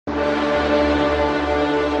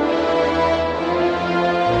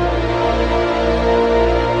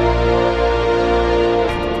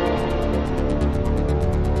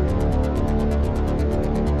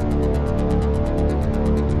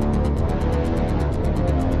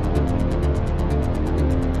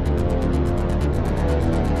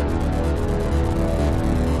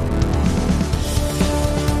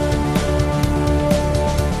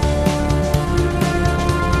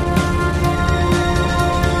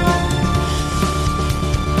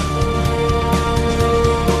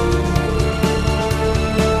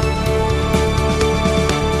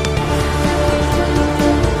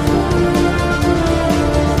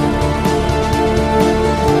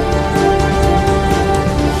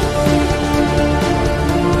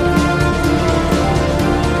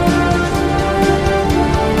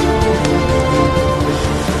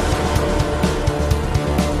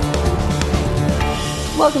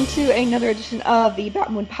another edition of the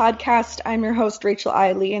Batwoman podcast. I'm your host, Rachel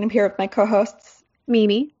Eiley, and I'm here with my co-hosts,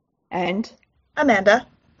 Mimi and Amanda.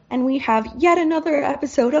 And we have yet another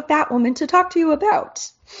episode of Batwoman to talk to you about.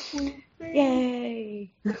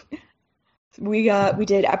 Yay! We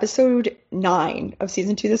did episode 9 of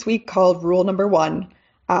season 2 this week called Rule Number 1.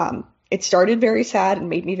 It started very sad and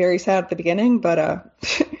made me very sad at the beginning, but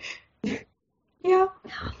yeah.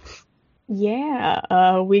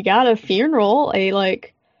 Yeah, we got a funeral, a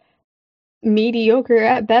mediocre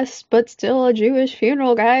at best, but still a Jewish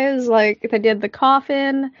funeral, guys. Like, they did the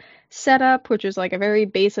coffin setup, which is like a very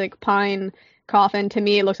basic pine coffin. To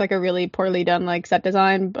me, it looks like a really poorly done set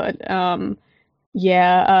design, but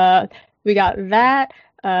we got that.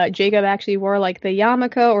 Jacob actually wore the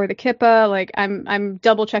yarmulke or the kippah. I'm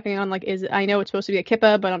double checking on I know it's supposed to be a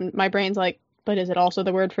kippah, but my brain's but is it also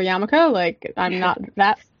the word for yarmulke? I'm not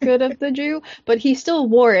that good of the Jew, but he still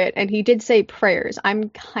wore it, and he did say prayers. I'm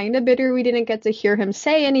kind of bitter we didn't get to hear him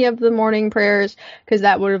say any of the morning prayers, because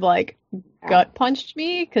that would have gut punched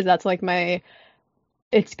me, because that's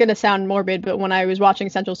it's gonna sound morbid, but when I was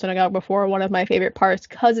watching Central Synagogue before, one of my favorite parts,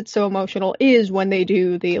 because it's so emotional, is when they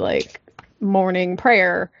do the morning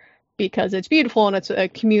prayer, because it's beautiful and it's a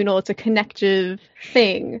communal, it's a connective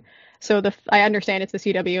thing. So I understand it's the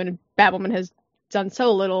CW, and Batwoman has done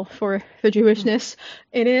so little for the Jewishness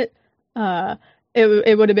in it.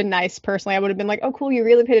 It would have been nice, personally. I would have been oh, cool, you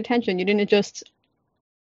really paid attention. You didn't just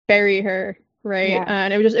bury her, right? Yeah.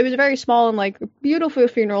 And it was a very small and beautiful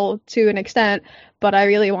funeral to an extent, but I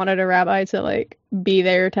really wanted a rabbi to be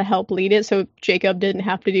there to help lead it, so Jacob didn't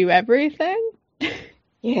have to do everything.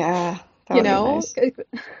 Yeah, that would be nice.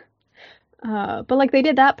 But they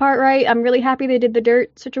did that part right. I'm really happy they did the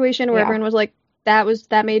dirt situation where everyone was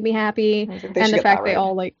that made me happy, and the fact they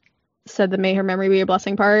all said the "may her memory be a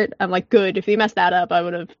blessing" part. I'm good. If they messed that up, I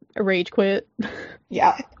would have rage quit.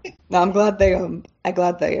 Yeah. No, I'm glad they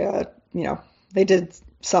they did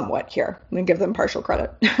somewhat here. I'm gonna give them partial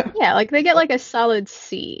credit. Yeah, they get a solid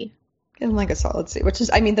C. And a solid C, which is,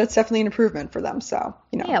 that's definitely an improvement for them, so,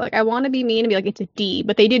 Yeah, I want to be mean and be it's a D,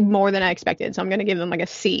 but they did more than I expected, so I'm going to give them a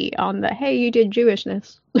C on the, hey, you did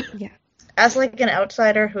Jewishness. Yeah. As an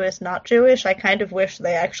outsider who is not Jewish, I kind of wish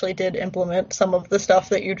they actually did implement some of the stuff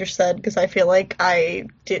that you just said, because I feel I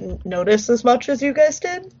didn't notice as much as you guys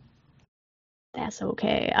did. That's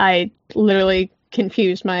okay. I literally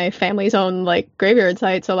confused my family's own graveyard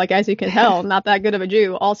site, so as you can tell, not that good of a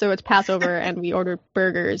Jew. Also, it's Passover and we ordered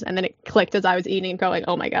burgers, and then it clicked as I was eating, going,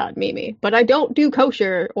 oh my god, Mimi, but I don't do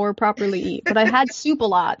kosher or properly eat, but I had soup a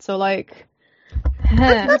lot, so that's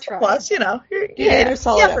a plus, a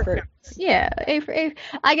solid effort. Yeah,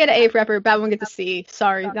 I get an A for effort. Bad one gets a C.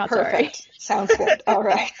 Sorry, not perfect. Sorry. Sounds good. All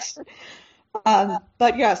right.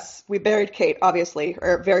 But yes, we buried Kate, obviously,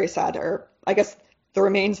 or very sad, or I guess the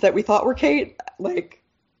remains that we thought were Kate,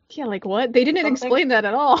 Yeah, what? They didn't explain that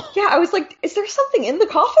at all. Yeah, I was is there something in the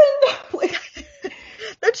coffin?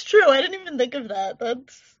 That's true. I didn't even think of that.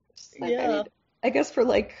 That's, yeah. I guess for,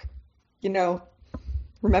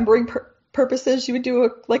 remembering purposes, you would do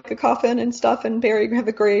a coffin and stuff and have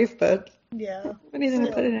a grave, but... Yeah. Anything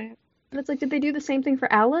to put in it. And it's did they do the same thing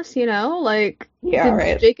for Alice, Yeah, did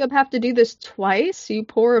right. Jacob have to do this twice, you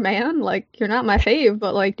poor man? You're not my fave,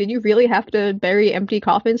 but, did you really have to bury empty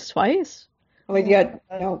coffins twice? Yeah,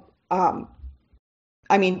 no.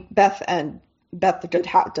 Beth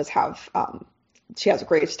does have, she has a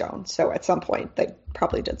gravestone, so at some point they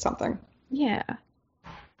probably did something. Yeah.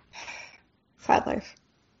 Sad life.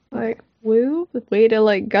 Woo, the way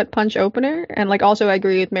to, gut punch opener. And, also I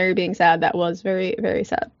agree with Mary being sad. That was very, very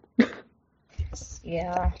sad.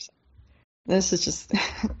 Yeah. This is just,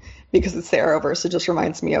 because it's the Arrowverse, it just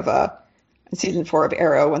reminds me of season 4 of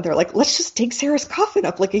Arrow, when they're let's just dig Sarah's coffin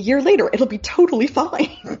up a year later. It'll be totally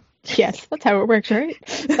fine. Yes, that's how it works, right?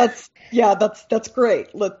 That's great.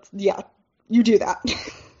 You do that.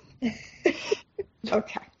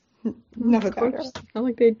 Okay. Enough about her.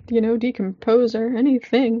 Not they, decompose or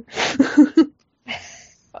anything.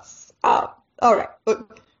 All right.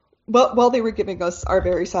 Well, while they were giving us our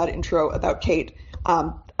very sad intro about Kate,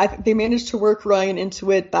 they managed to work Ryan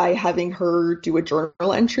into it by having her do a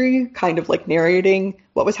journal entry, kind of narrating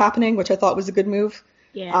what was happening, which I thought was a good move.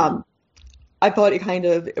 Yeah. I thought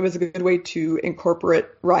it was a good way to incorporate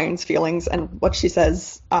Ryan's feelings and what she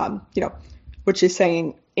says, what she's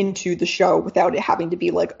saying into the show without it having to be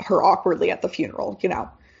her awkwardly at the funeral,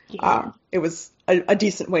 Yeah. It was a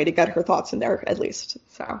decent way to get her thoughts in there, at least.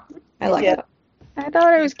 So I like it. I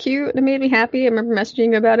thought it was cute and it made me happy. I remember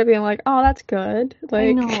messaging about it being oh, that's good.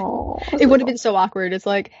 I know. It would have been so awkward. It's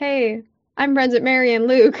hey, I'm friends with Mary and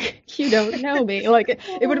Luke. You don't know me. Like,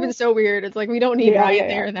 it would have been so weird. It's like, we don't need Ryan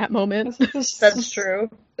there in that moment. That's true.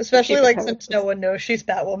 Especially, like, since no one knows she's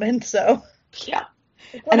Batwoman, so. Yeah.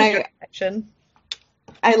 And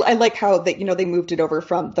I like how they moved it over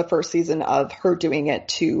from the first season of her doing it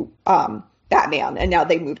to Batman, and now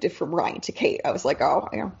they moved it from Ryan to Kate. I was like, oh,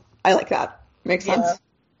 yeah, I like that. Makes sense.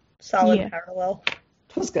 Solid parallel.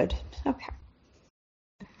 It was good. Okay.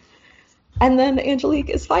 And then Angelique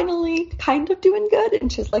is finally kind of doing good,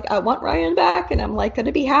 and she's like, I want Ryan back, and I'm like,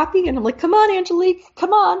 gonna be happy, and I'm like, come on, Angelique,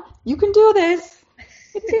 come on, you can do this.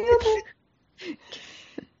 You can do this.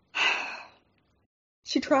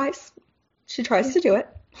 She tries to do it.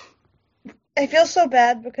 I feel so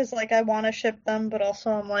bad because, like, I want to ship them, but also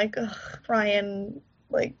I'm like, ugh, Ryan,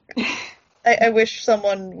 like, I wish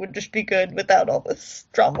someone would just be good without all this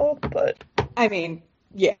drama, but... I mean,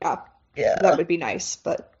 yeah, that would be nice,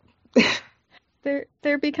 but...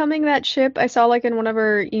 They're becoming that ship. I saw, like, in one of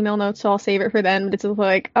her email notes, so I'll save it for then, but it's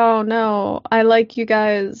like, oh no, I like you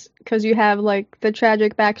guys because you have, like, the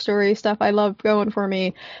tragic backstory stuff I love going for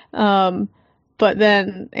me. But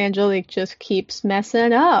then Angelique just keeps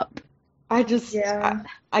messing up. I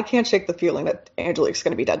can't shake the feeling that Angelique's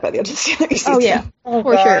going to be dead by the end of the season. Oh yeah,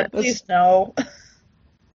 for sure. Please no.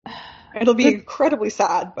 It'll be incredibly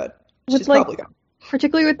sad, but she's probably gone.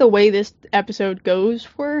 Particularly with the way this episode goes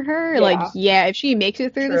for her, if she makes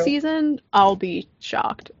it through the season, I'll be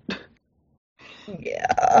shocked.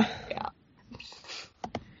 Yeah.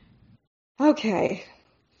 Okay.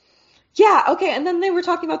 Yeah, okay, and then they were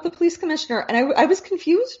talking about the police commissioner, and I was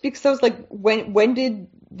confused because I was like, when did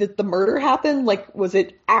the murder happen? Like, was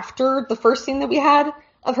it after the first scene that we had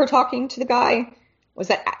of her talking to the guy? Was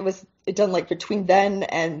it done, like, between then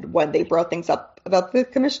and when they brought things up about the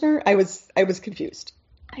commissioner? I was confused.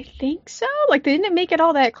 I think so. Like, they didn't make it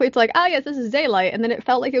all that clear. It's like, yes, this is daylight, and then it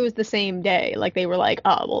felt like it was the same day. Like, they were like,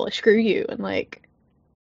 oh, well, screw you, and like...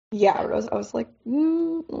 Yeah, I was like,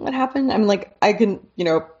 what happened? I'm like,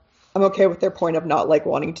 I'm okay with their point of not, like,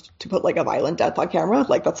 wanting to put, like, a violent death on camera.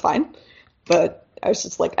 Like, that's fine. But I was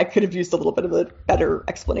just like, I could have used a little bit of a better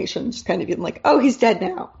explanation, just kind of being like, oh, he's dead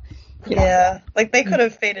now. Yeah, like, they could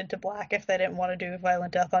have faded to black if they didn't want to do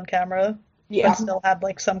violent death on camera. Yeah. But still had,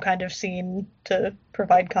 like, some kind of scene to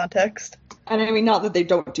provide context. And I mean, not that they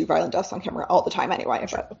don't do violent deaths on camera all the time anyway,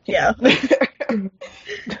 but... Yeah.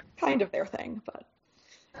 Kind of their thing, but...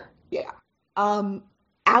 Yeah.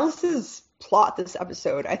 Alice's plot this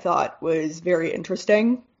episode, I thought, was very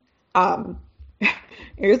interesting.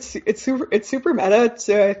 It's super meta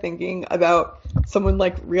to thinking about someone,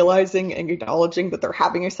 like, realizing and acknowledging that they're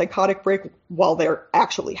having a psychotic break while they're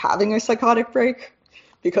actually having a psychotic break,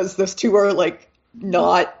 because those two are, like,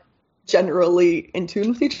 not generally in tune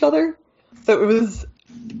with each other. So it was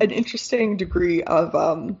an interesting degree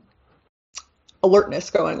of alertness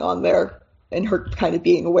going on there, and her kind of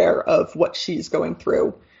being aware of what she's going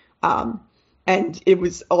through. And it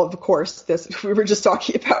was, of course, this, we were just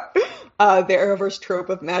talking about the Arrowverse trope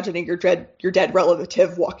of imagining your dead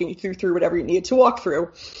relative walking you through whatever you needed to walk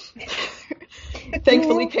through.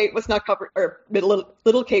 Thankfully, Kate was not covered, or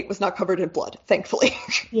little Kate was not covered in blood, thankfully.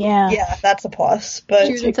 Yeah. Yeah, that's a plus. But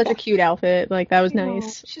she was in such a cute outfit. Like, that was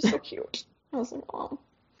nice. She's so cute. I was like, oh.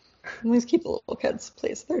 Please keep the little kids,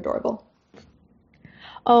 please. They're adorable.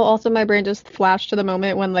 Oh, also my brain just flashed to the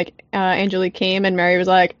moment when, like, Angelique came and Mary was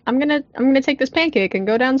like, I'm gonna take this pancake and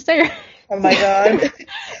go downstairs. Oh my god.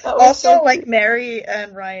 Also, like, Mary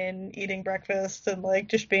and Ryan eating breakfast and, like,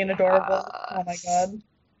 just being adorable. Oh my god.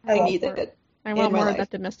 I needed it. I want more of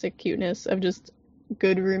that domestic cuteness of just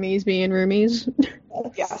good roomies being roomies.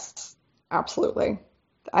 Yes, absolutely.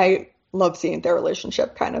 I love seeing their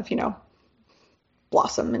relationship kind of,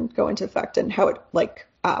 blossom and go into effect, and how it, like,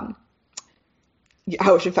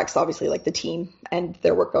 how it affects, obviously, like, the team and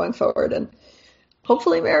their work going forward. And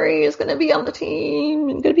hopefully Mary is going to be on the team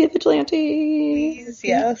and going to be a vigilante. Please,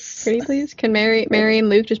 yes. Pretty please. Can Mary and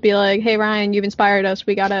Luke just be like, hey, Ryan, you've inspired us.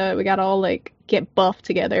 We gotta all, like, get buffed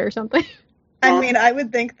together or something. I mean, I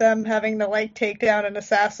would think them having to, like, take down an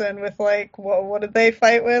assassin with, like, what did they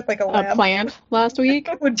fight with? Like, a lamp? Plant last week?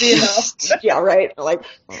 Would be enough. Yeah, right. Like,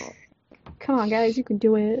 come on, guys, you can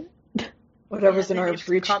do it. Whatever's in arm's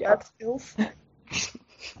reach. Combat skills.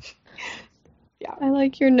 Yeah. I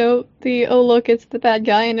like your note, look, it's the bad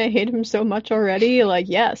guy and I hate him so much already. Like,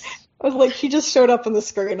 yes. I was like, he just showed up on the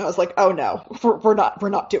screen and I was like, oh no, we're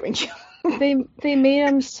not doing you. They made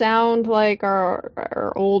him sound like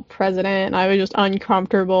our old president, and I was just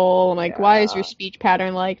uncomfortable. I'm like, why is your speech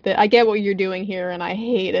pattern like that? I get what you're doing here, and I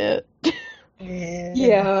hate it.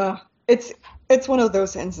 Yeah. It's It's one of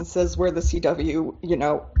those instances where the CW,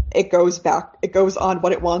 it goes on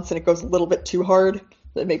what it wants, and it goes a little bit too hard.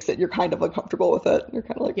 That makes it, you're kind of uncomfortable with it. You're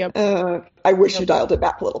kind of like, Yep. I wish you dialed it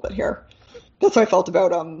back a little bit here. That's how I felt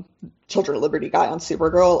about Children of Liberty guy on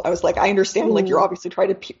Supergirl. I was like, I understand, like, you're obviously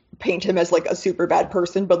trying to paint him as like a super bad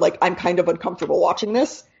person, but like, I'm kind of uncomfortable watching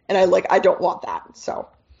this, and I don't want that. So,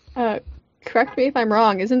 correct me if I'm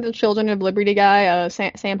wrong. Isn't the Children of Liberty guy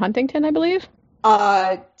Sam Huntington, I believe?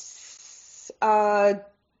 Oh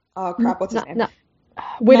crap, what's his name? No.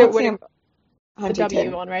 Sam the Huntington.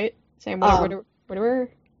 W one, right? Sam Whitaker.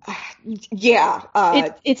 Yeah.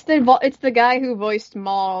 It's the guy who voiced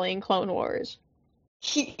Maul in Clone Wars.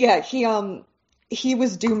 He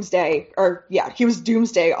was Doomsday, he was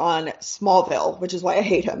Doomsday on Smallville, which is why I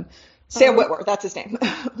hate him. Sam Witwer, that's his name.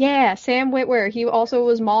 Yeah, Sam Witwer. He also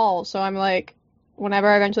was Maul, so I'm like, whenever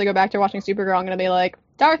I eventually go back to watching Supergirl, I'm gonna be like,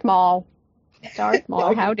 Darth Maul,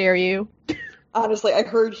 how dare you? Honestly, I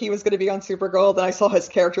heard he was going to be on Supergirl, then I saw his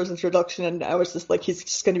character's introduction, and I was just like, he's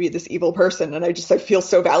just going to be this evil person, and I feel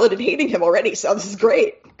so valid in hating him already, so this is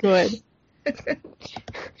great. Good.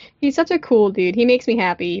 He's such a cool dude. He makes me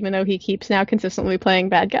happy, even though he keeps now consistently playing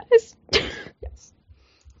bad guys. Yes.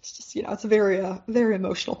 It's just, it's a very, very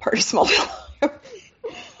emotional part of Smallville.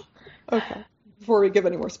 Okay, before we give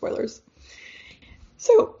any more spoilers.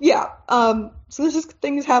 So, yeah, so this is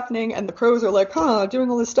things happening, and the Crows are like, doing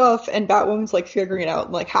all this stuff, and Batwoman's, like, figuring it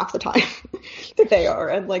out, like, half the time that they are,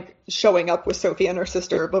 and, like, showing up with Sophie and her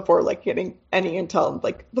sister before, like, getting any intel, and,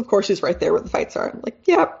 like, of course she's right there where the fights are. I'm like,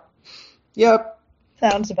 yep.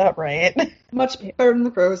 Sounds about right. Much better than the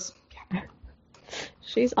Crows. Yeah.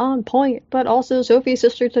 She's on point, but also Sophie's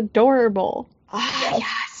sister's adorable.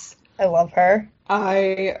 Yes. I love her.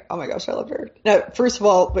 Oh my gosh, I love her. Now, first of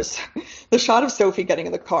all, was the shot of Sophie getting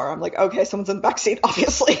in the car. I'm like, okay, someone's in the backseat,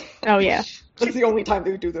 obviously. Oh, yeah. That's the only time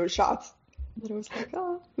they would do those shots. But I was like,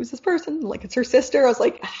 who's this person? Like, it's her sister. I was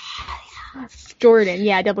like, Jordan.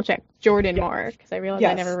 Yeah, double check. Jordan Moore, because I realized I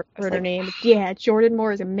Yes. never heard her name. Yeah, Jordan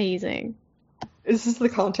Moore is amazing. This is the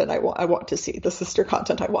content I want to see. The sister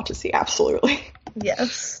content I want to see, absolutely.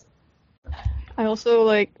 Yes. I also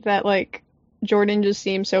like that, like, Jordan just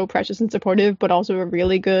seems so precious and supportive, but also a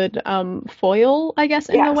really good foil, I guess,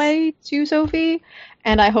 in a Yes. way, to Sophie.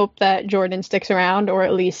 And I hope that Jordan sticks around, or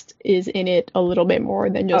at least is in it a little bit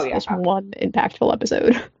more than just this one impactful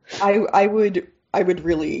episode. I would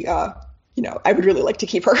really, I would really like to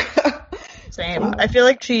keep her. Same. I feel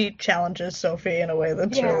like she challenges Sophie in a way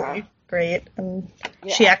that's really great, and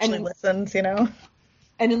she actually listens, And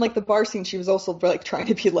in, like, the bar scene, she was also, like, trying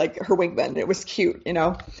to be, like, her wingman. It was cute,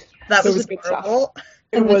 That was good adorable. stuff.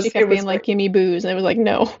 And then she kept being like, give me booze. And it was like,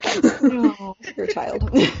 no. No, you're a child.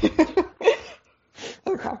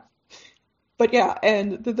 Okay. But yeah,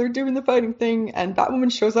 and they're doing the fighting thing, and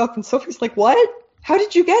Batwoman shows up, and Sophie's like, what? How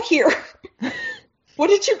did you get here? Why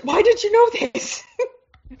did you know this?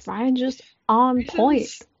 Ryan just on point.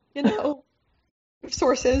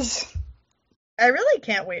 Sources. I really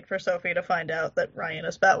can't wait for Sophie to find out that Ryan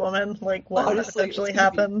is Batwoman, like, when Honestly, that eventually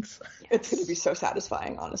happens. It's going to be so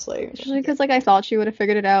satisfying, honestly. Especially because, like, I thought she would have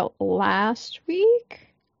figured it out last week.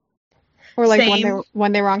 Or, like,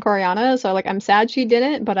 when they were on Coriana. So, like, I'm sad she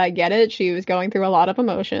didn't, but I get it. She was going through a lot of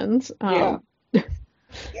emotions. Yeah.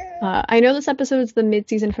 I know this episode's the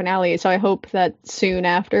mid-season finale, so I hope that soon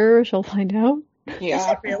after she'll find out. Yeah. Is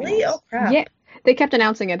it really? Oh, crap. Yeah. They kept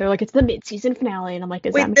announcing it. They're like, it's the mid-season finale, and I'm like,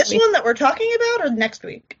 wait, this one that we're talking about, or next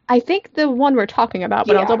week? I think the one we're talking about,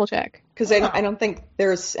 but I'll double check. Because I don't think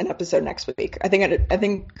there's an episode next week. I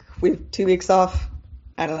think we have 2 weeks off.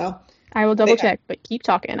 I don't know. I will double check, but keep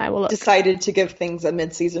talking. I will look. Decided to give things a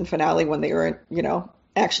mid-season finale when they were,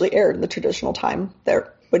 actually aired in the traditional time.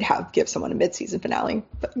 There would give someone a mid-season finale.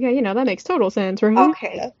 But yeah, that makes total sense, right?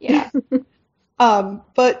 okay, yeah.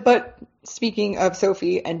 But speaking of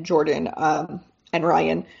Sophie and Jordan, and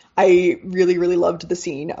Ryan, I really, really loved the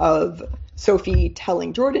scene of Sophie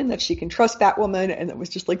telling Jordan that she can trust Batwoman, and it was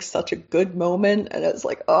just, like, such a good moment, and I was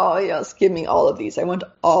like, oh, yes, give me all of these. I want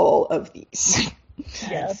all of these.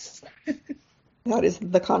 Yes. That is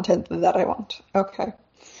the content that I want. Okay.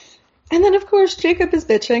 And then, of course, Jacob is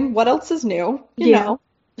bitching. What else is new? You know.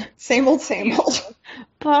 Same old, same old.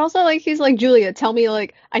 But also, like, he's like, Julia, tell me,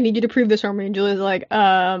 like, I need you to prove this for me. And Julia's like,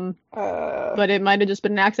 but it might have just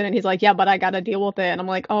been an accident. He's like, yeah, but I gotta deal with it. And I'm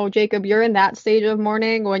like, oh, Jacob, you're in that stage of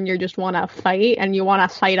mourning when you just want to fight, and you want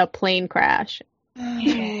to fight a plane crash.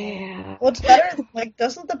 Yeah. What's better, like,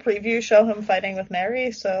 doesn't the preview show him fighting with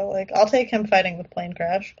Mary? So, like, I'll take him fighting with plane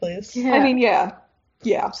crash, please. Yeah. I mean, yeah.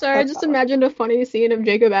 Sorry, I just imagined a funny scene of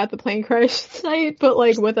Jacob at the plane crash site, but,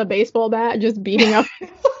 like, with a baseball bat just beating up.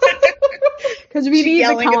 Because we She need the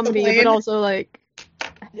yelling at the comedy, but plane. also, like,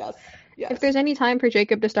 Yes. if there's any time for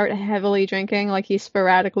Jacob to start heavily drinking, like he's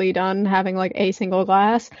sporadically done having like a single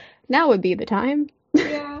glass, now would be the time.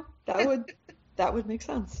 Yeah, that would make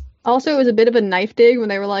sense. Also, it was a bit of a knife dig when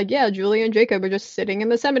they were like, yeah, Julie and Jacob are just sitting in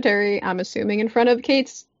the cemetery, I'm assuming in front of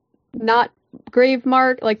Kate's not grave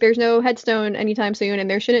mark, like there's no headstone anytime soon, and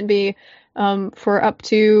there shouldn't be for up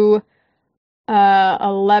to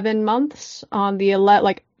 11 months on the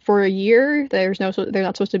like for a year, there's not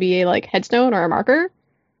supposed to be a like headstone or a marker.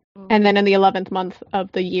 And then in the 11th month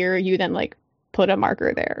of the year, you then like put a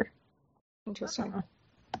marker there. Interesting.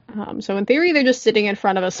 So in theory, they're just sitting in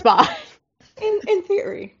front of a spot. In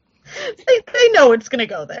theory. They know it's gonna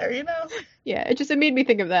go there, you know? Yeah, it made me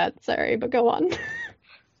think of that. Sorry, but go on.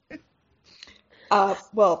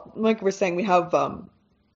 Well, like we're saying, we have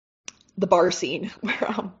the bar scene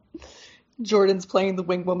where Jordan's playing the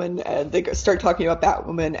wing woman and they start talking about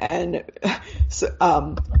Batwoman, and so,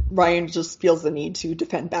 Ryan just feels the need to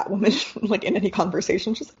defend Batwoman like in any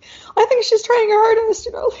conversation. She's like, I think she's trying her hardest,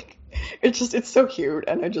 you know, like it's so cute,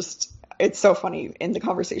 and it's so funny in the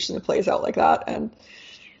conversation it plays out like that. And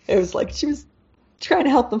it was like she was trying to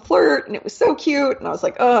help them flirt, and it was so cute, and I was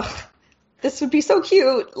like, ugh, this would be so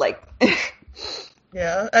cute, like.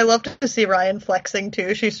 Yeah, I love to see Ryan flexing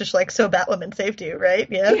too. She's just like, so Batwoman saved you, right?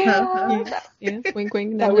 Yeah. Wink,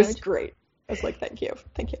 wink. That was great. I was like, thank you.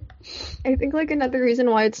 I think like another reason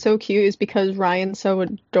why it's so cute is because Ryan's so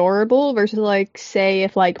adorable versus like say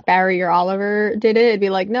if like Barry or Oliver did it, it'd be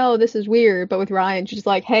like, no, this is weird. But with Ryan, she's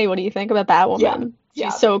like, hey, what do you think about Batwoman? Yeah.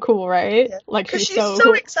 She's so cool, right? Yeah. Like she's so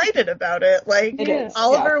cool. excited about it. Like It is.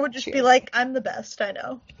 Oliver Yeah, would just she be is. like, I'm the best, I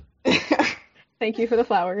know. Thank you for the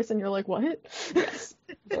flowers, and you're like, what? Yes,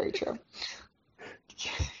 very true.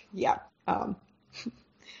 Yeah. But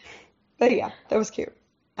yeah, that was cute.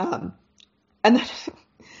 And then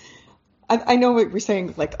I know what we're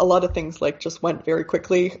saying, like a lot of things like just went very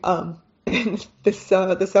quickly. In this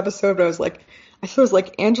episode, but I was like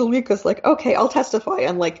Angelica's like, okay, I'll testify,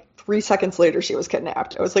 and like 3 seconds later she was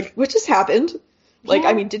kidnapped. I was like, what just happened? Like, Yeah.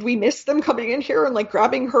 I mean, did we miss them coming in here and like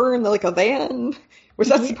grabbing her in like a van? Was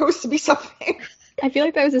that supposed to be something? I feel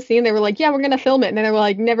like that was a scene they were like, yeah, we're gonna film it, and then they were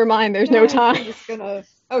like, never mind, there's no time.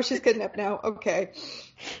 Oh, she's kidnapped now. Okay.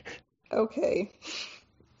 I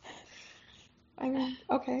mean,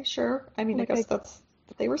 okay, sure. I mean, I guess that's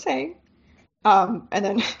what they were saying. And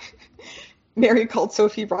then Mary called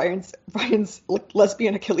Sophie Ryan's like,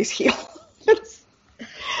 lesbian Achilles heel. I was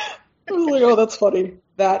like, oh, that's funny.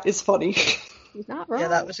 That is funny. She's not wrong. Yeah,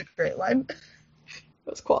 that was a great line.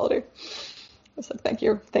 That's quality. I was like, thank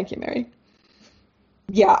you, Mary.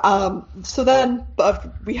 Yeah. So then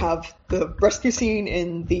we have the rescue scene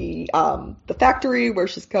in the factory where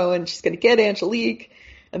she's going to get Angelique,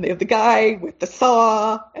 and they have the guy with the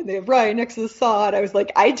saw, and they have Ryan next to the saw, and I was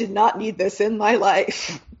like, I did not need this in my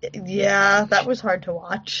life. Yeah, that was hard to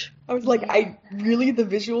watch. I was like, the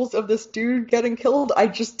visuals of this dude getting killed, I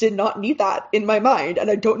just did not need that in my mind, and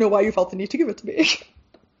I don't know why you felt the need to give it to me.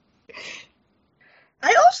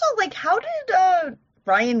 I also, like, how did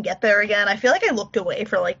Ryan get there again? I feel like I looked away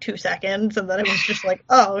for like 2 seconds, and then it was just like,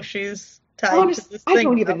 oh, she's tied to this thing. I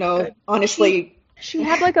don't even know. Honestly. She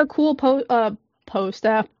had like a cool bow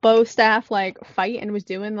staff like fight and was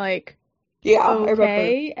doing like I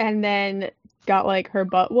remember. and then got like her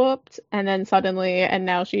butt whooped, and then suddenly, and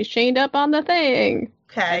now she's chained up on the thing.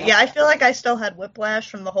 Okay, yeah, I feel like I still had whiplash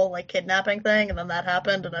from the whole like kidnapping thing, and then that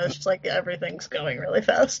happened, and I was just like, yeah, everything's going really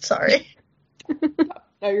fast. Sorry.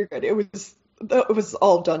 No, you're good. It was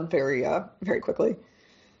all done very very quickly.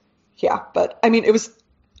 Yeah, but I mean, it was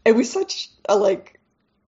such a like,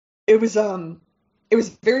 it was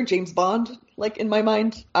very James Bond like in my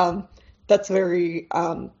mind. That's very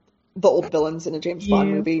the old villains in a James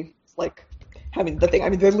Bond movie, like having the thing. I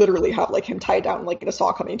mean, they literally have like him tied down like in a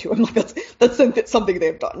saw coming to him. Like that's something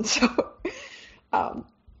they've done. So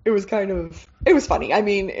it was funny. I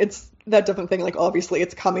mean, it's that different thing. Like obviously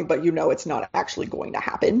it's coming, but you know it's not actually going to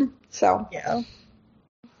happen. So Yeah.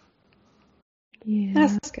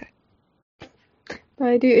 That's good.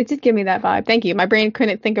 But it did give me that vibe. Thank you. My brain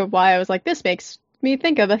couldn't think of why I was like, this makes me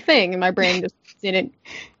think of a thing, and my brain just didn't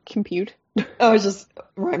compute. Oh, it just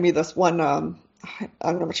reminded me of this one. I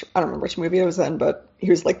don't remember which movie it was in, but he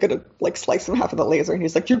was like gonna like slice him half with a laser, and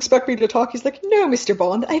he's like, "You expect me to talk?" He's like, "No, Mr.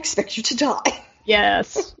 Bond, I expect you to die."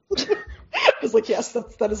 Yes. I was like, "Yes,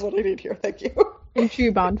 that is what I need here. Thank you." In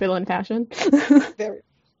true Bond villain fashion. Very.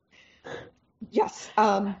 Yes.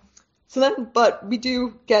 So then, but we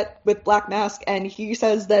do get with Black Mask, and he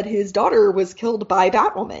says that his daughter was killed by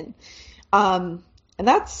Batwoman. And And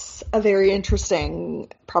that's a very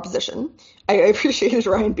interesting proposition. I appreciated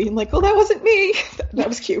Ryan being like, "Oh, that wasn't me." That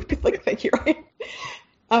was cute. Like, thank you,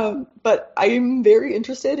 Ryan. But I'm very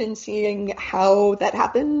interested in seeing how that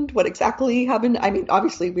happened, what exactly happened. I mean,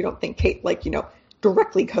 obviously, we don't think Kate, like,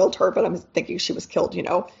 directly killed her, but I'm thinking she was killed,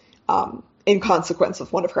 in consequence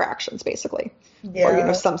of one of her actions, basically. Yeah.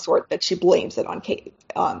 Or, some sort that she blames it on Kate,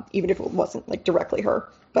 even if it wasn't, like, directly her.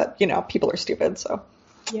 But, people are stupid, so.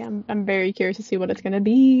 Yeah, I'm very curious to see what it's gonna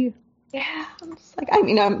be. Yeah, I'm just like, I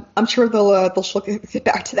mean, I'm sure they'll get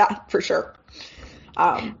back to that for sure.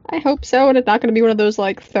 I hope so, and it's not gonna be one of those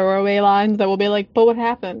like throwaway lines that will be like, "But what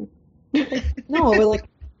happened?" No, but like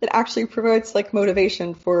it actually provides like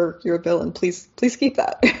motivation for your villain. Please keep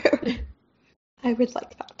that. I would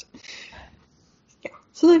like that. Yeah.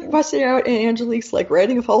 So they busted out, and Angelique's like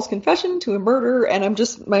writing a false confession to a murder, and I'm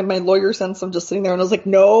just my lawyer sense. I'm just sitting there, and I was like,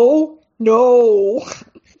 no.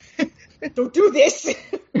 Don't do this.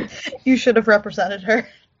 You should have represented her.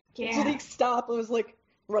 Yeah. So they stop. I was like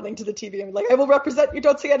running to the TV. I'm like, I will represent you.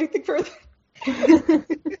 Don't say anything further.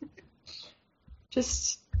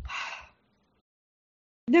 Just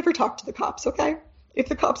never talk to the cops, okay? If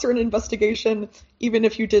the cops are in an investigation, even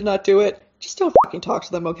if you did not do it, just don't fucking talk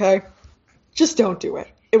to them, okay? Just don't do it.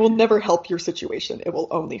 It will never help your situation. It will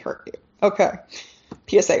only hurt you. Okay.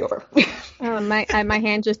 PSA over. My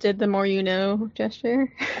hand just did the more you know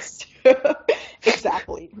gesture. Yes.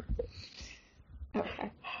 Exactly.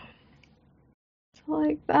 Okay.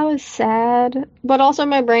 Like, that was sad. But also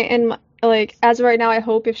my brain, and like, as of right now, I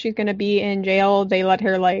hope if she's gonna be in jail, they let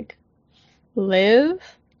her, like, live.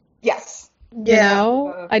 Yes. You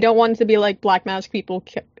know? I don't want it to be like Black Mask people,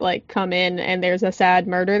 like, come in and there's a sad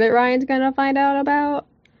murder that Ryan's gonna find out about.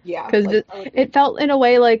 Yeah. Because it felt in a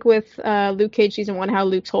way like with Luke Cage season 1, how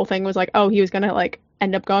Luke's whole thing was like, oh, he was gonna, like,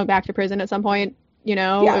 end up going back to prison at some point,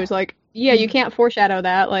 Yeah. It was like, yeah, you can't foreshadow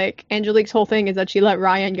that. Like, Angelique's whole thing is that she let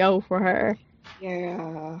Ryan go for her.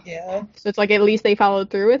 Yeah. Yeah. So it's like, at least they followed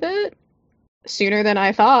through with it sooner than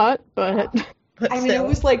I thought, but But I mean, it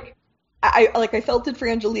was like, I felt it for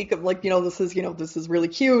Angelique of like, this is really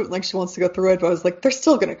cute, like she wants to go through it, but I was like, they're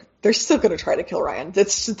still gonna try to kill Ryan.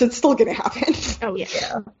 That's still gonna happen. Oh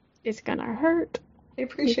yeah. It's gonna hurt. I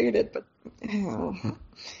appreciate it, but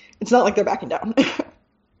it's not like they're backing down.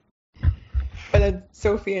 And then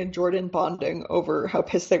Sophie and Jordan bonding over how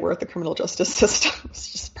pissed they were at the criminal justice system was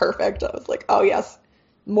just perfect. I was like, oh yes,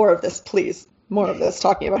 more of this, please. More of this,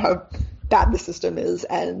 talking about how bad the system is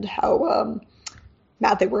and how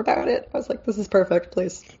mad they were about it. I was like, this is perfect,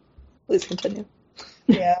 please. Please continue.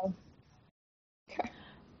 Yeah. Okay.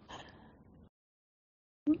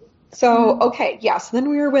 So, okay, yeah, so then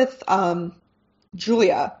we were with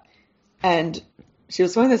Julia, and she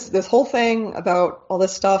was doing this whole thing about all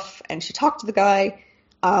this stuff, and she talked to the guy.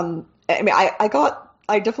 I mean, I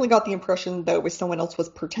definitely got the impression that it was someone else was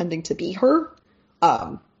pretending to be her,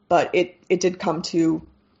 but it did come to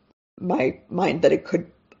my mind that it could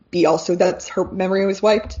be also that her memory was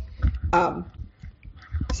wiped. So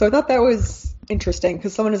I thought that was interesting,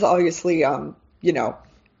 because someone is obviously,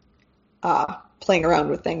 playing around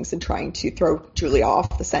with things and trying to throw Julia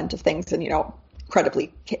off the scent of things and,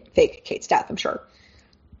 incredibly fake Kate's death, I'm sure.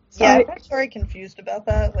 So Yeah, I'm very confused about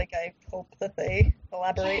that. Like, I hope that they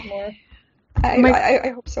elaborate more.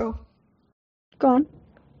 I hope so. Go on.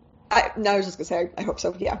 I was just gonna say, I hope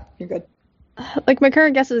so. Yeah, you're good. Like, my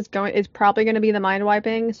current guess is probably going to be the mind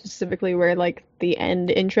wiping, specifically where, like, the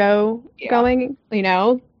end intro going,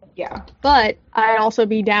 Yeah. But I'd also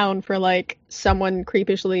be down for, like, someone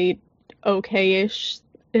creepishly okay-ish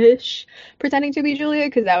pretending to be Julia,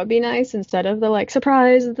 because that would be nice, instead of the, like,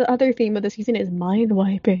 surprise, the other theme of the season is mind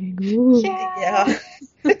wiping. Ooh. Yeah.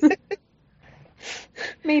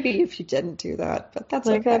 Maybe if you didn't do that, but that's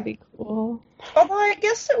Like, okay. that'd be cool. Although I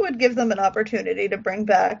guess it would give them an opportunity to bring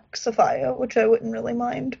back Sophia, which I wouldn't really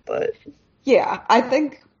mind, but Yeah, I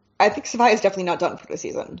think Sophia's definitely not done for the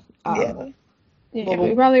season. yeah. Yeah, Well,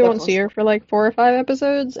 we probably won't definitely. see her for, like, 4 or 5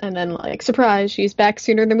 episodes, and then, like, surprise, she's back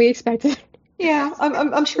sooner than we expected. Yeah,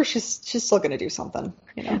 I'm sure she's still gonna do something.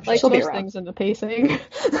 Like She'll be most around. things in the pacing.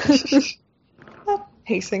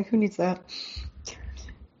 Pacing, who needs that?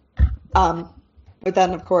 But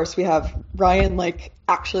then of course we have Ryan like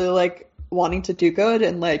actually like wanting to do good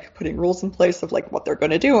and like putting rules in place of like what they're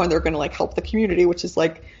gonna do, and they're gonna like help the community, which is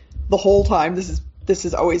like the whole time this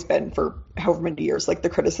has always been for however many years, like the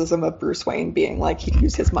criticism of Bruce Wayne being like he'd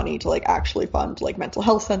use his money to like actually fund like mental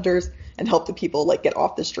health centers and help the people like get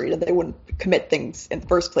off the street and they wouldn't commit things in the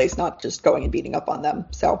first place, not just going and beating up on them.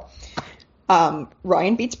 So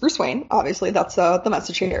Ryan beats Bruce Wayne. Obviously, that's the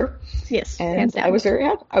message here. Yes, And I was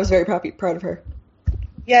very proud of her.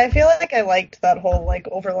 Yeah, I feel like I liked that whole, like,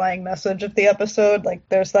 overlying message of the episode. Like,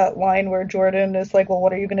 there's that line where Jordan is like, well,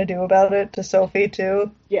 what are you gonna do about it, to Sophie,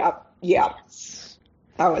 too. Yeah, yeah.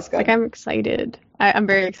 That was good. Like, I'm excited. I'm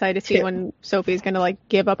very excited to see when Sophie's gonna, like,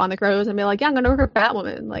 give up on the crows and be like, yeah, I'm gonna work for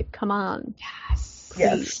Batwoman. Like, come on. Yes.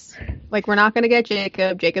 Yes. Like, we're not gonna get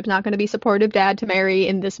Jacob. Jacob's not gonna be supportive dad to Mary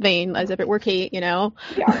in this vein, as if it were Kate, you know?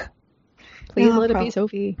 Yeah. Please No, let it probably. be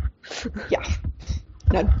Sophie. Yeah.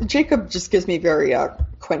 No, Jacob just gives me very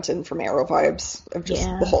Quentin from Arrow vibes of just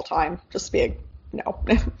Yeah. the whole time. Just being, no.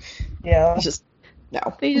 Yeah. It's just, no.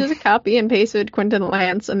 They just copy and pasted Quentin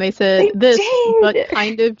Lance, and they said They this, did! but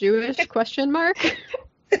kind of Jewish, question mark?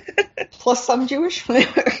 Plus some Jewish.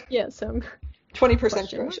 Yeah, some 20% Question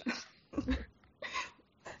Jewish.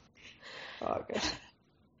 Oh, good.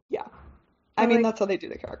 Yeah. I mean, that's how they do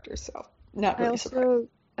the characters, so not I really surprised.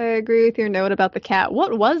 I agree with your note about the cat.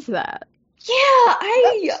 What was that? Yeah,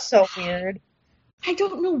 That's so weird. I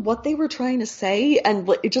don't know what they were trying to say, and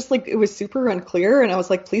it just it was super unclear, and I was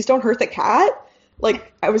like, please don't hurt the cat.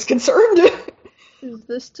 Like, I was concerned. Is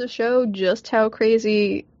this to show just how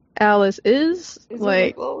crazy Alice is? Is it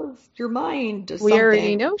Like, well, it's your mind or we already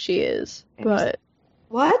something? know she is, And he's but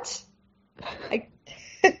What?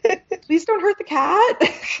 Please don't hurt the cat.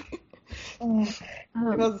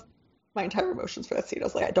 That was my entire emotions for that scene. I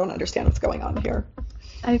was like, I don't understand what's going on here.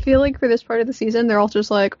 I feel like for this part of the season, they're all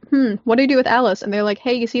just like, what do you do with Alice? And they're like,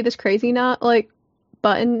 hey, you see this crazy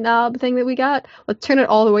button knob thing that we got? Let's turn it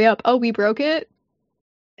all the way up. Oh, we broke it?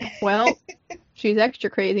 Well, she's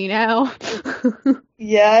extra crazy now.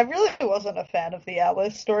 Yeah, I really wasn't a fan of the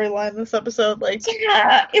Alice storyline this episode. Like,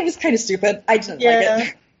 Yeah, it was kind of stupid. I didn't like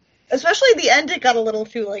it. Especially the end, it got a little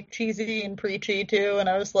too, like, cheesy and preachy, too, and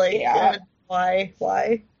I was like, Yeah. why?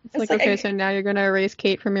 It's like, okay, so now you're gonna erase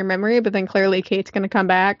Kate from your memory, but then clearly Kate's gonna come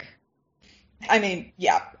back. I mean,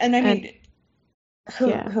 yeah. And I mean,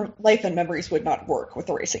 her life and memories would not work with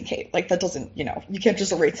erasing Kate. Like, that doesn't, you can't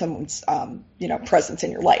just erase someone's, presence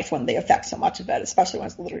in your life when they affect so much of it, especially when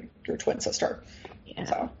it's literally your twin sister. Yeah.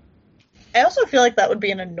 So, I also feel like that would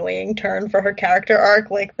be an annoying turn for her character arc.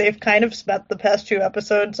 Like, they've kind of spent the past 2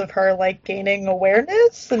 episodes of her, like, gaining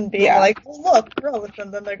awareness and being like, well, look, growth,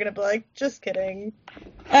 and then they're gonna be like, just kidding.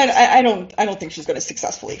 and I don't think she's going to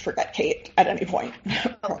successfully forget Kate at any point.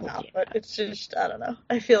 Probably not, but it's just, I don't know.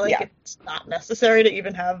 I feel like it's not necessary to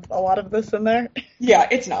even have a lot of this in there. Yeah,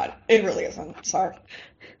 it's not. It really isn't. Sorry.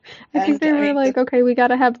 I think they were like, okay, we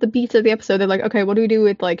gotta have the beats of the episode. They're like, okay, what do we do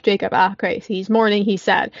with, like, Jacob? Okay, so he's mourning, he's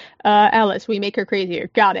sad. Alice, we make her crazier.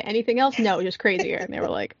 Got it. Anything else? No, just crazier. And they were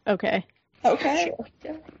like, okay. Okay.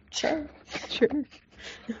 Yeah, sure.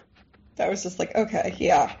 That was just like, okay,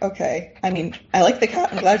 yeah, okay. I mean, I like the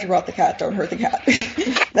cat. I'm glad you brought the cat. Don't hurt the cat.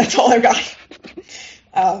 That's all I've got.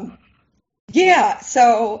 Yeah,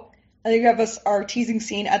 so I think we have our teasing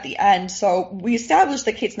scene at the end. So we established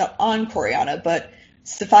that Kate's not on Coriana, but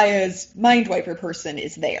Sophia's mind wiper person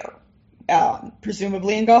is there,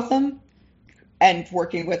 presumably in Gotham, and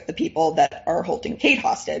working with the people that are holding Kate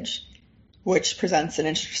hostage, which presents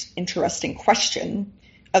an interesting question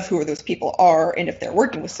of who those people are and if they're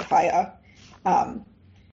working with Sophia.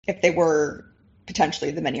 If they were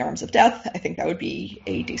potentially the many arms of death, I think that would be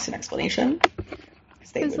a decent explanation,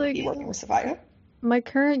 because they would be working with Sophia. My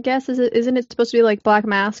current guess is, isn't it supposed to be like Black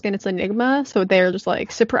Mask and it's Enigma? So they're just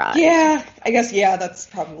like, surprise. Yeah, I guess, that's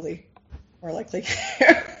probably more likely.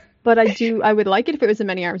 But I would like it if it was the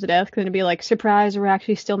Many Arms of Death, because it'd be like, surprise, we're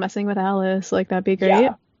actually still messing with Alice. Like, that'd be great.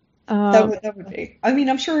 Yeah, that would be. I mean,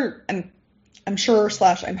 I'm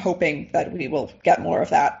hoping that we will get more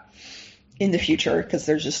of that in the future, because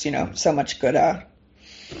there's just, so much good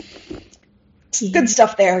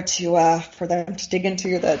stuff there for them to dig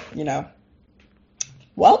into that,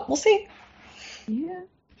 well, we'll see. Yeah.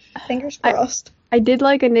 Fingers crossed. I did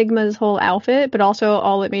like Enigma's whole outfit, but also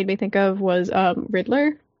all it made me think of was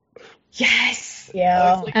Riddler. Yes.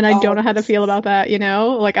 Yeah. And I don't know how to feel about that,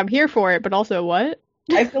 Like, I'm here for it, but also what?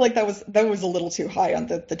 I feel like that was a little too high on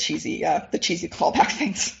the cheesy callback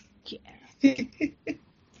things. Yeah.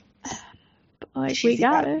 Like, we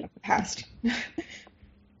got it. Past.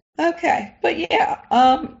 Okay, but yeah.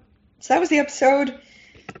 So that was the episode.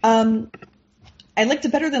 I liked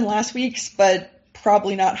it better than last week's, but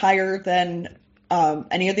probably not higher than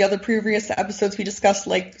any of the other previous episodes we discussed,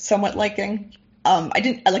 like, somewhat liking. I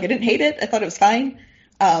didn't hate it. I thought it was fine.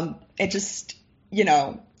 It just,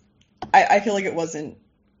 I feel like it wasn't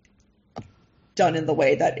done in the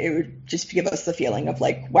way that it would just give us the feeling of,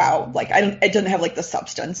 like, wow, like, it didn't have, like, the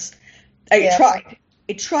substance.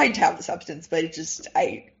 It tried to have the substance, but I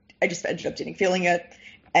just ended up didn't feeling it,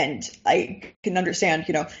 and I can understand,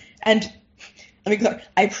 and let me be clear.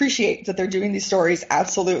 I appreciate that they're doing these stories.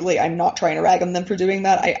 Absolutely. I'm not trying to rag on them for doing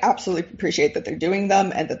that. I absolutely appreciate that they're doing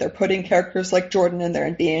them and that they're putting characters like Jordan in there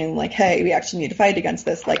and being like, hey, we actually need to fight against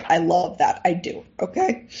this. Like, I love that. I do.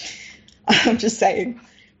 Okay? I'm just saying,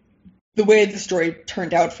 the way the story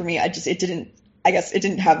turned out for me, it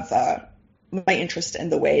didn't have my interest in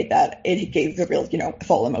the way that it gave the real,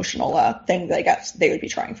 full emotional thing that I guess they would be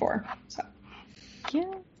trying for. So.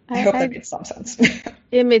 Yeah. I hope that made some sense.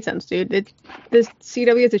 It made sense, dude. The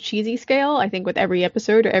CW is a cheesy scale, I think, with every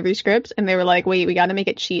episode or every script, and they were like, wait, we gotta make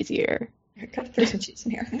it cheesier. Gotta throw some cheese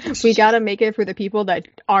in here. We gotta make it for the people that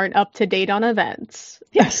aren't up to date on events.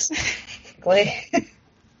 Yes.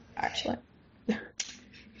 Actually.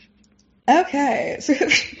 Okay, so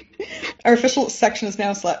our official section is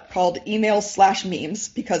now called emails/memes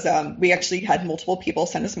because we actually had multiple people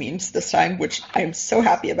send us memes this time, which I'm so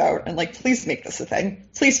happy about. And please make this a thing.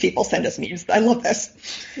 Please, people, send us memes. I love this.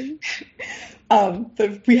 We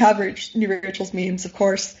have New Rachel's memes, of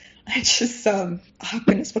course. I just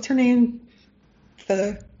goodness, what's her name?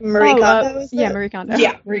 Marie Kondo. Marie Kondo.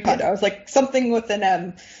 Yeah, Marie Kondo. I was like something with an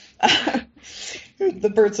M. The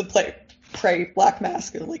Birds of Prey Black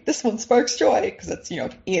Mask, and this one sparks joy because it's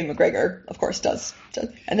Ian McGregor, of course, does.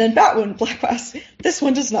 And then Batwoman Black Mask, this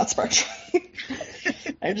one does not spark joy.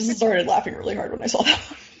 I just started laughing really hard when I saw that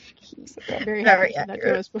one. So, very happy that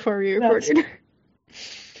to us before we recorded.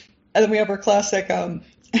 And then we have our classic Arrowverse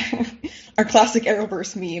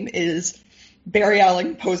meme is Barry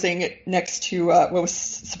Allen posing next to what was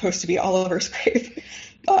supposed to be Oliver's grave.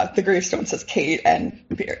 The gravestone says Kate, and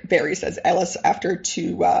Barry says Ellis after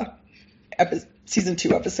season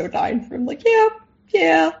 2, episode 9. I'm like, yeah.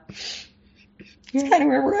 It's kind of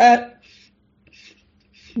where we're at.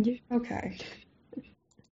 Yeah. Okay.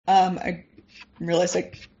 I realized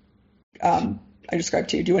I described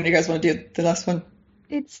to you. Do one of you guys want to do the last one?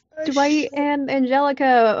 It's Dwight and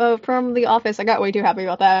Angelica from The Office. I got way too happy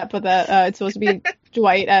about that, but that it's supposed to be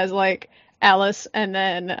Dwight as Alice, and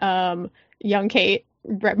then young Kate,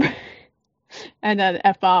 and then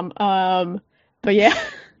F-bomb. But yeah,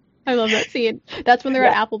 I love that scene. That's when they're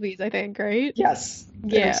at Applebee's, I think, right? Yes.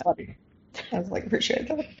 Yeah. Funny. I was appreciate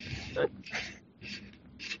that.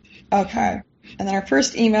 Okay. And then our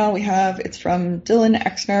first email it's from Dylan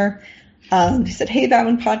Exner. He said, hey,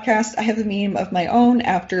 Batman podcast, I have a meme of my own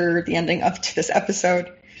after the ending of this episode.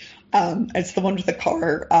 It's the one with the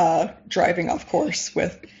car driving off course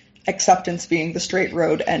with acceptance being the straight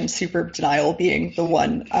road and super denial being the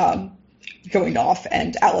one going off,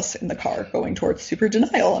 and Alice in the car going towards super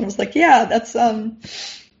denial. And I was like, yeah, that's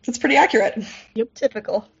pretty accurate. Yep.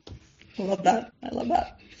 Typical. I love that.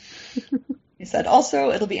 He said,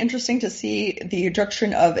 also, it'll be interesting to see the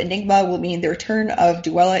introduction of Enigma will mean the return of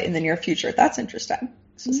Duella in the near future. That's interesting.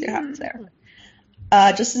 So see what happens there.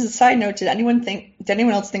 Just as a side note, did anyone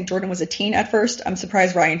else think Jordan was a teen at first? I'm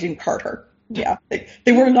surprised Ryan didn't card her. Yeah,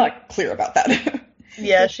 they were not clear about that.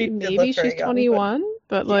 Yeah, she maybe she's 21,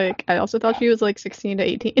 but I also thought she was 16 to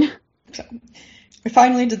 18. So, we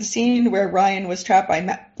finally did the scene where Ryan was trapped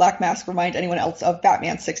by Black Mask. Remind anyone else of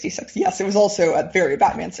Batman 66. Yes, it was also a very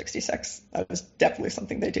Batman 66. That was definitely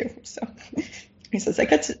something they do. So he says, I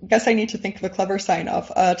guess I need to think of a clever sign-off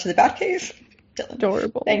to the Batcave. Dylan.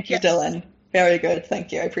 Adorable. Thank you, Dylan. Very good.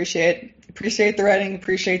 Thank you. I appreciate the writing.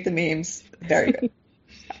 Appreciate the memes. Very good.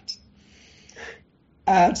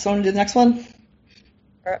 So want to do the next one?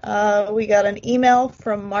 We got an email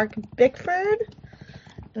from Mark Bickford.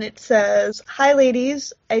 And it says, hi,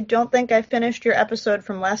 ladies. I don't think I finished your episode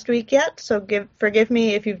from last week yet, so forgive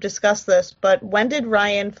me if you've discussed this, but when did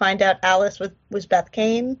Ryan find out Alice was Beth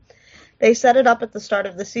Kane? They set it up at the start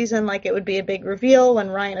of the season like it would be a big reveal when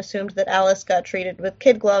Ryan assumed that Alice got treated with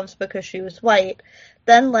kid gloves because she was white.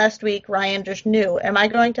 Then last week, Ryan just knew. Am I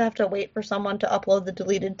going to have to wait for someone to upload the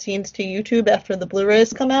deleted scenes to YouTube after the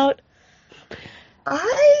Blu-rays come out?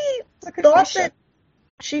 I thought that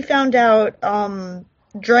she found out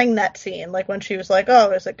during that scene, when she was like,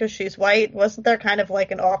 oh, is it because she's white? Wasn't there kind of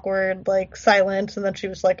an awkward silence, and then she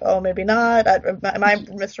was like, oh, maybe not? Am I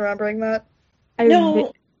misremembering that?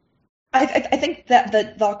 No, I think that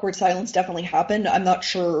the awkward silence definitely happened. I'm not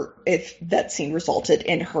sure if that scene resulted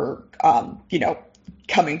in her,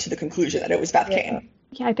 coming to the conclusion that it was Beth Kane.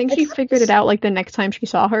 Yeah, I think she figured it out the next time she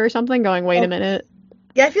saw her or something, going, wait a minute.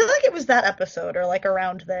 Yeah, I feel like it was that episode or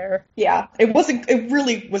around there. Yeah, it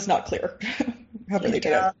really was not clear how they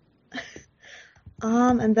did it.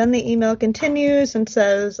 And then the email continues and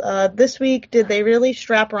says, this week, did they really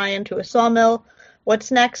strap Ryan to a sawmill?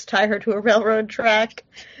 What's next? Tie her to a railroad track,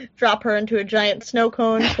 drop her into a giant snow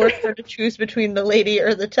cone, force her to choose between the lady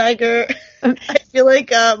or the tiger. I feel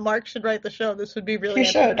like Mark should write the show. This would be really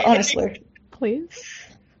He should, honestly. Please.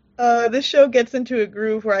 This show gets into a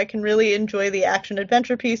groove where I can really enjoy the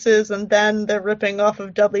action-adventure pieces, and then they're ripping off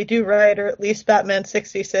of Dudley Do Right, or at least Batman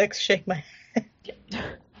 66. Shake my head.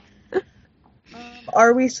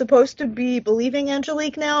 Are we supposed to be believing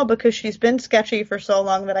Angelique now? Because she's been sketchy for so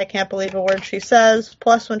long that I can't believe a word she says.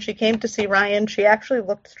 Plus, when she came to see Ryan, she actually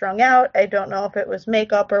looked strung out. I don't know if it was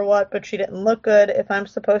makeup or what, but she didn't look good. If I'm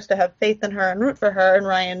supposed to have faith in her and root for her and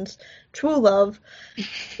Ryan's true love,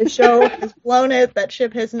 the show has blown it. That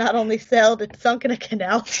ship has not only sailed, it's sunk in a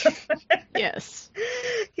canal. Yes.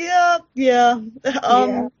 Yeah.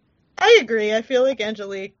 I agree. I feel like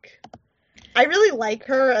Angelique... I really like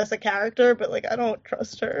her as a character, but, like, I don't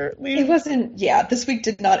trust her. It wasn't, this week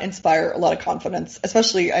did not inspire a lot of confidence,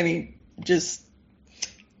 especially, I mean, just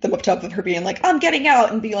the whipped up of her being like, I'm getting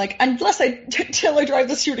out, and being like, unless till I drive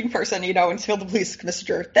the shooting person, and tell the police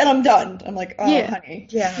commissioner, then I'm done. I'm like, honey.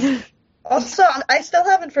 Yeah. Also, I still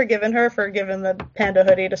haven't forgiven her for giving the panda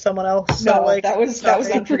hoodie to someone else. So, no, that was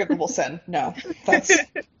unforgivable sin. No, that's...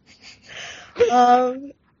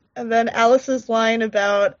 And then Alice's line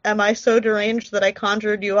about, am I so deranged that I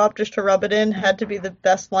conjured you up just to rub it in, had to be the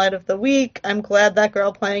best line of the week. I'm glad that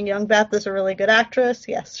girl playing Young Beth is a really good actress.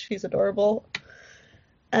 Yes, she's adorable.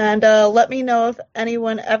 And let me know if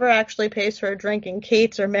anyone ever actually pays for a drink in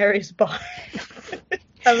Kate's or Mary's bar.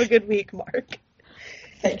 Have a good week, Mark.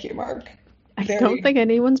 Thank you, Mark. I don't think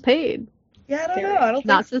anyone's paid. Yeah, I don't know. I don't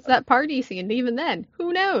Not since that party scene. Even then,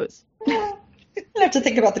 who knows? You have to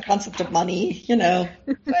think about the concept of money,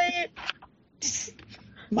 Right.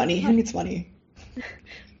 Money. Who needs money?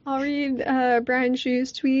 I'll read Brian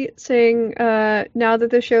Shu's tweet saying, now that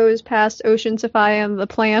the show is past Ocean Sophia and the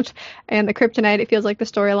plant and the kryptonite, it feels like the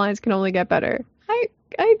storylines can only get better. I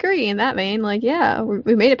agree in that vein. Like,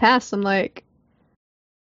 we made it past some,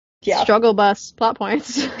 struggle bus plot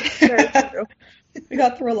points. Very true. We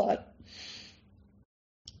got through a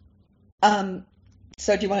lot.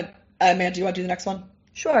 So do you want to... Amanda, do you want to do the next one?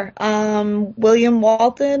 Sure. William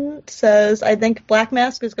Walton says, I think Black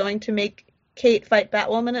Mask is going to make Kate fight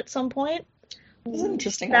Batwoman at some point. That's an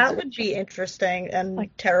interesting That would be interesting and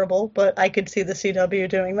terrible, but I could see the CW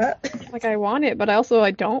doing that. I want it, but I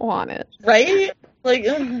don't want it. Right?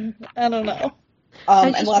 I don't know.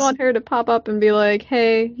 I just want her to pop up and be like,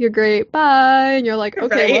 hey, you're great, bye. And you're like,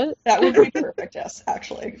 okay, right? What? That would be perfect, yes,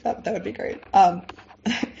 actually. That would be great. Then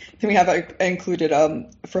we have included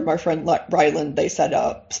from our friend Ryland, they said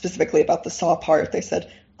specifically about the Saw part, they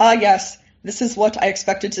said, yes, this is what I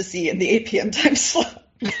expected to see in the 8 p.m. time slot.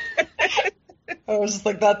 I was just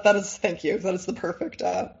like, that is, thank you. That is the perfect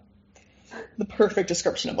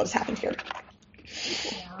description of what has happened here.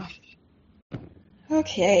 Yeah.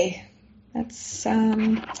 Okay. That's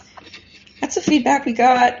the feedback we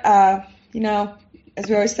got. As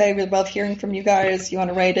we always say, we love hearing from you guys. You want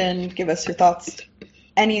to write in, give us your thoughts,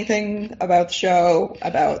 anything about the show,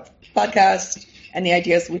 about the podcast, any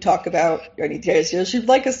ideas we talk about, or any ideas you'd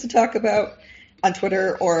like us to talk about on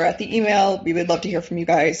Twitter or at the email. We would love to hear from you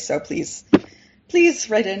guys. So please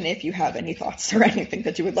write in if you have any thoughts or anything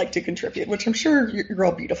that you would like to contribute, which I'm sure your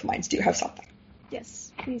all beautiful minds do have something.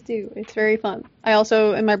 Yes, please do. It's very fun. I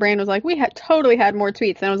also, in my brain, was like, we had totally had more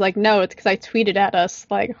tweets. And I was like, no, it's because I tweeted at us,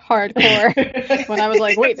 hardcore, when I was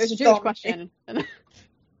like, wait, there's a Jewish question.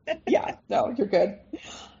 Yeah, no, you're good.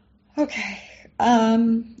 Okay.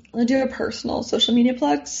 I'll do a personal social media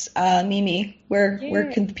plugs. Mimi,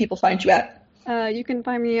 where can people find you at? You can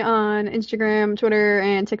find me on Instagram, Twitter,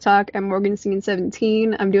 and TikTok at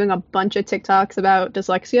Morganstein17. I'm doing a bunch of TikToks about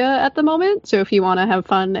dyslexia at the moment, so if you want to have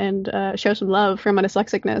fun and show some love for my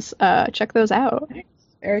dyslexicness, check those out.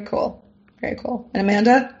 Very cool. Very cool. And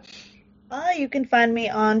Amanda? You can find me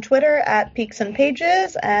on Twitter at Peaks and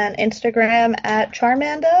Pages and Instagram at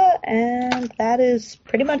Charmanda, and that is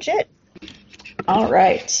pretty much it. All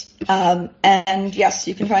right. And yes,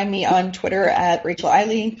 you can find me on Twitter at Rachel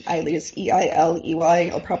Eiley. Eiley is E-I-L-E-Y.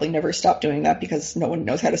 I'll probably never stop doing that because no one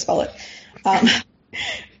knows how to spell it.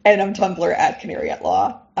 And I'm Tumblr at Canary at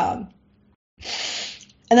Law.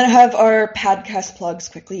 And then I have our podcast plugs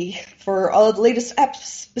quickly for all of the latest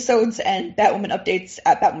episodes and Batwoman updates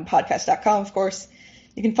at BatwomanPodcast.com, of course.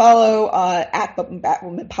 You can follow at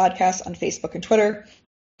Batwoman Podcast on Facebook and Twitter.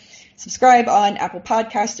 Subscribe on Apple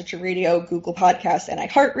Podcasts, Stitcher Radio, Google Podcasts, and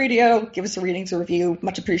iHeartRadio. Give us a ratings or review.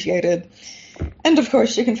 Much appreciated. And, of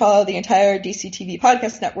course, you can follow the entire DCTV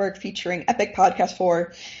podcast network featuring epic podcasts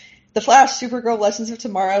for The Flash, Supergirl, Legends of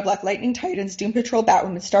Tomorrow, Black Lightning, Titans, Doom Patrol,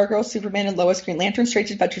 Batwoman, Stargirl, Superman, and Lois, Green Lantern, Strange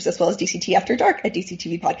Adventures, as well as DCT After Dark at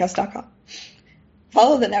DCTVpodcast.com.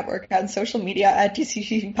 Follow the network on social media at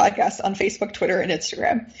DCTV Podcast on Facebook, Twitter, and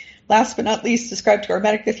Instagram. Last but not least, subscribe to our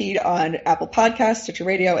Medica feed on Apple Podcasts, Stitcher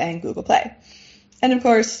Radio, and Google Play. And of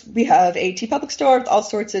course, we have a TeePublic store with all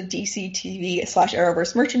sorts of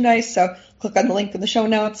DCTV/Arrowverse merchandise, so click on the link in the show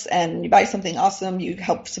notes, and when you buy something awesome, you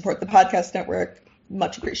help support the podcast network.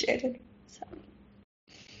 Much appreciated. So.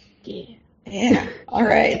 Yeah. All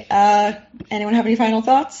right. Anyone have any final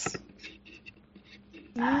thoughts?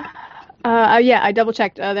 Yeah, I double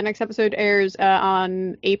checked. The next episode airs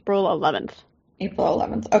on April 11th. April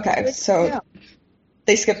 11th. Okay, so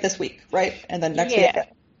they skip this week, right? And then next week.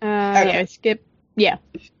 Okay. Yeah, skip. Yeah.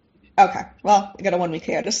 Okay. Well, I got a 1 week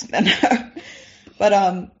hiatus then.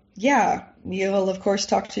 But yeah, we will of course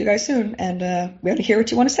talk to you guys soon, and we want to hear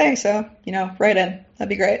what you want to say. So write in. That'd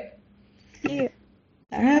be great. Yeah.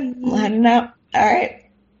 All right. We'll head out. All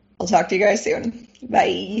right. I'll talk to you guys soon.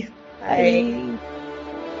 Bye. Bye.